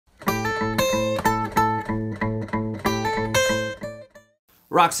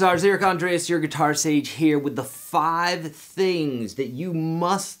Rockstars, Eric Andreas, your guitar sage here with the 5 things that you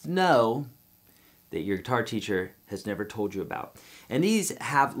must know that your guitar teacher has never told you about. And these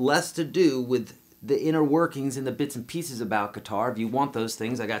have less to do with the inner workings and the bits and pieces about guitar. If you want those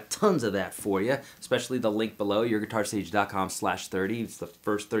things, I got tons of that for you, especially the link below, YourGuitarSage.com/30. It's the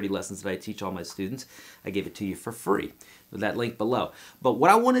first 30 lessons that I teach all my students. I gave it to you for free with that link below. But what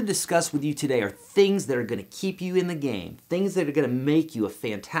I want to discuss with you today are things that are going to keep you in the game, things that are going to make you a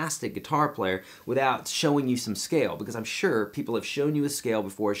fantastic guitar player without showing you some scale. Because I'm sure people have shown you a scale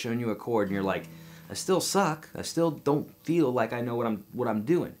before, shown you a chord, and you're like, I still suck. I still don't feel like I know what I'm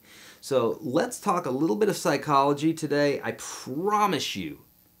doing. So let's talk a little bit of psychology today. I promise you,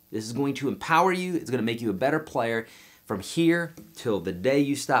 this is going to empower you. It's going to make you a better player from here till the day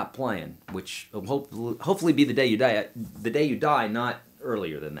you stop playing, which will hopefully be the day you die, not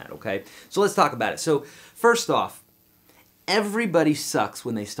earlier than that, okay? So let's talk about it. So first off, everybody sucks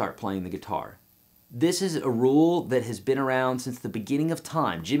when they start playing the guitar. This is a rule that has been around since the beginning of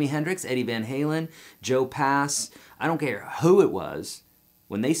time. Jimi Hendrix, Eddie Van Halen, Joe Pass, I don't care who it was.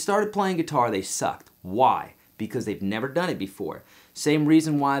 When they started playing guitar, they sucked. Why? Because they've never done it before. Same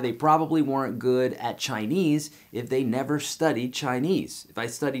reason why they probably weren't good at Chinese if they never studied Chinese. If I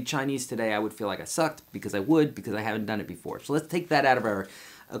studied Chinese today, I would feel like I sucked because I haven't done it before. So let's take that out of our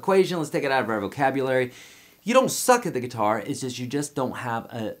equation. Let's take it out of our vocabulary. You don't suck at the guitar. It's just you just don't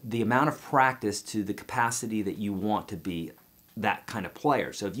have the amount of practice to the capacity that you want to be that kind of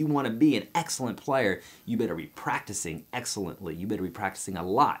player. So if you want to be an excellent player, you better be practicing excellently. You better be practicing a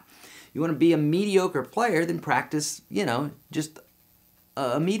lot. You want to be a mediocre player, then practice, just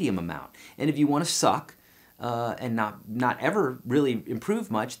a medium amount. And if you want to suck and not ever really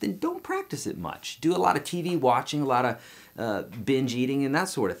improve much, then don't practice it much. Do a lot of TV watching, a lot of binge eating and that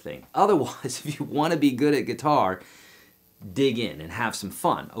sort of thing. Otherwise, if you want to be good at guitar, dig in and have some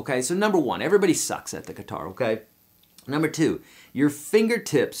fun, okay? So number 1, everybody sucks at the guitar, okay? Number 2, your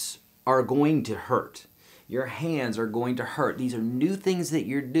fingertips are going to hurt. Your hands are going to hurt. These are new things that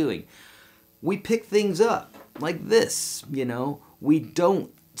you're doing. We pick things up like this, We don't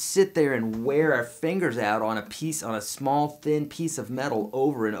sit there and wear our fingers out on a small thin piece of metal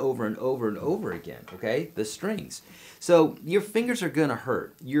over and over and over and over again, okay? The strings. So your fingers are gonna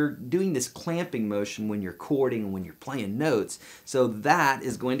hurt. You're doing this clamping motion when you're chording and when you're playing notes. So that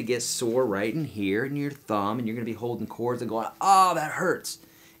is going to get sore right in here in your thumb, and you're gonna be holding chords and going, oh, that hurts.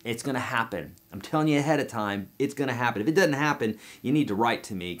 It's going to happen. I'm telling you ahead of time, it's going to happen. If it doesn't happen, you need to write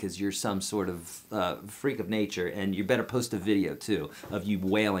to me because you're some sort of freak of nature, and you better post a video, too, of you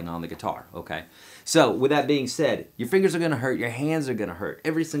wailing on the guitar, okay? So, with that being said, your fingers are going to hurt, your hands are going to hurt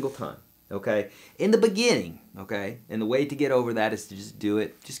every single time, okay? In the beginning, okay? And the way to get over that is to just do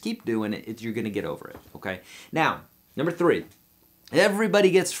it. Just keep doing it. You're going to get over it, okay? Now, number 3,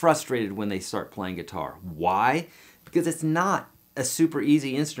 everybody gets frustrated when they start playing guitar. Why? Because it's not a super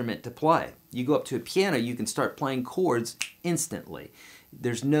easy instrument to play. You go up to a piano, you can start playing chords instantly.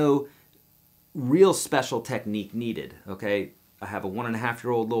 There's no real special technique needed, okay? I have a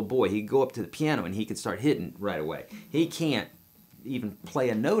 1.5-year-old little boy. He can go up to the piano and he can start hitting right away. He can't even play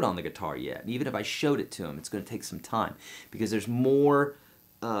a note on the guitar yet. Even if I showed it to him, it's going to take some time because there's more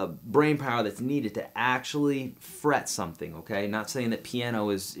brain power that's needed to actually fret something, okay? Not saying that piano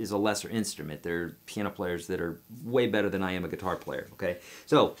is a lesser instrument. There are piano players that are way better than I am a guitar player, okay?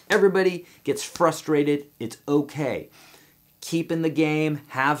 So everybody gets frustrated. It's okay. Keep in the game,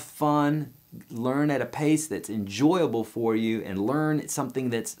 have fun, learn at a pace that's enjoyable for you, and learn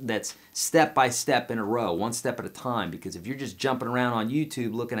something that's step by step in a row, one step at a time, because if you're just jumping around on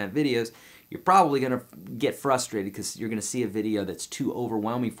YouTube looking at videos, you're probably going to get frustrated because you're going to see a video that's too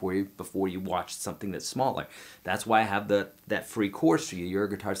overwhelming for you before you watch something that's smaller. That's why I have that free course for you,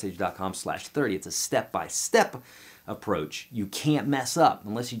 YourGuitarSage.com/30. It's a step-by-step approach. You can't mess up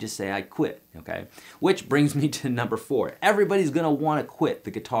unless you just say, I quit, okay? Which brings me to number 4. Everybody's going to want to quit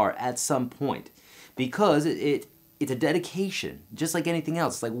the guitar at some point because it's a dedication, just like anything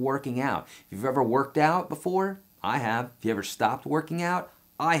else. It's like working out. If you've ever worked out before, I have. If you ever stopped working out,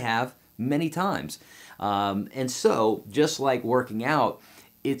 I have. Many times. And so, just like working out,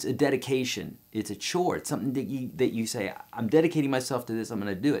 it's a dedication. It's a chore. It's something that you say, I'm dedicating myself to this, I'm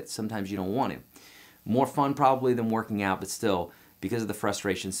going to do it. Sometimes you don't want to. More fun probably than working out, but still, because of the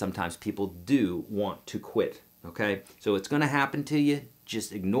frustration, sometimes people do want to quit. Okay? So it's going to happen to you.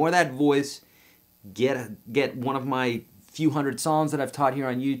 Just ignore that voice. Get one of my few hundred songs that I've taught here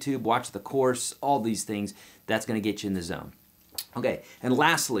on YouTube. Watch the course. All these things. That's going to get you in the zone. Okay, and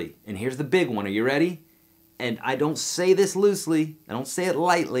lastly, and here's the big one. Are you ready? And I don't say this loosely. I don't say it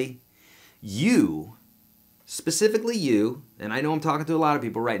lightly. You specifically you, and I know I'm talking to a lot of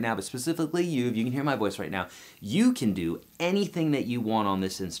people right now, but specifically you, if you can hear my voice right now, you can do anything that you want on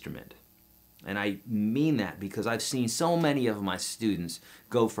this instrument. And I mean that because I've seen so many of my students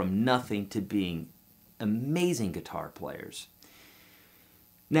go from nothing to being amazing guitar players.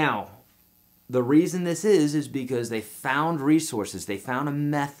 Now, the reason this is because they found resources, they found a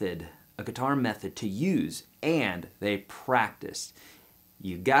method, a guitar method to use, and they practiced.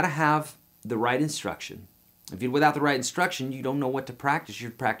 You've got to have the right instruction. Without the right instruction, you don't know what to practice.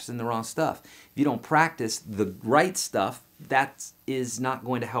 You're practicing the wrong stuff. If you don't practice the right stuff, that is not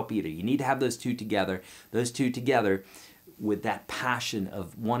going to help either. You need to have those two together. Those two together with that passion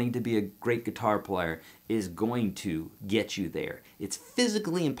of wanting to be a great guitar player is going to get you there. It's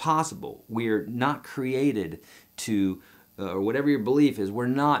physically impossible. We're not created to, or whatever your belief is, we're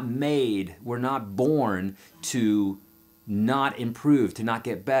not made, we're not born to not improve, to not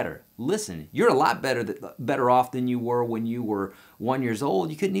get better. Listen, you're a lot better off than you were when you were 1 year old.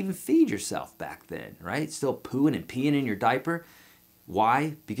 You couldn't even feed yourself back then, right? Still pooing and peeing in your diaper.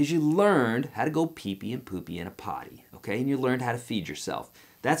 Why? Because you learned how to go pee-pee and poopy in a potty, okay? And you learned how to feed yourself.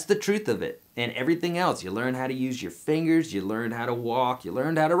 That's the truth of it. And everything else, you learn how to use your fingers, you learned how to walk, you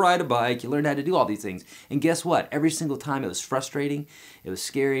learned how to ride a bike, you learned how to do all these things. And guess what? Every single time it was frustrating, it was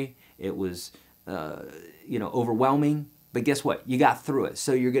scary, it was overwhelming. But guess what? You got through it.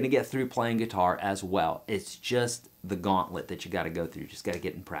 So you're going to get through playing guitar as well. It's just the gauntlet that you got to go through. You just got to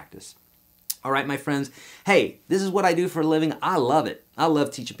get in practice. All right, my friends. Hey, this is what I do for a living. I love it. I love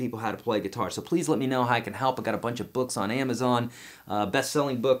teaching people how to play guitar. So please let me know how I can help. I got a bunch of books on Amazon,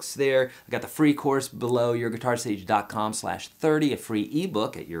 best-selling books there. I got the free course below, YourGuitarSage.com/30, a free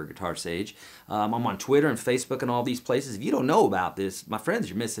ebook at YourGuitarSage. I'm on Twitter and Facebook and all these places. If you don't know about this, my friends,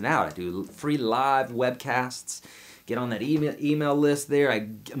 you're missing out. I do free live webcasts. Get on that email list there.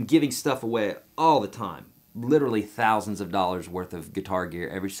 I'm giving stuff away all the time. Literally thousands of dollars worth of guitar gear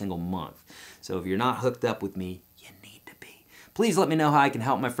every single month. So if you're not hooked up with me, you need to be. Please let me know how I can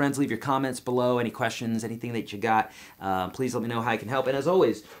help, my friends. Leave your comments below, any questions, anything that you got. Please let me know how I can help. And as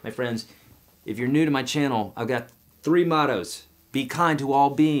always, my friends, if you're new to my channel, I've got 3 mottos. Be kind to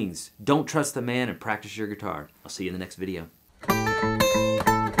all beings. Don't trust the man, and practice your guitar. I'll see you in the next video.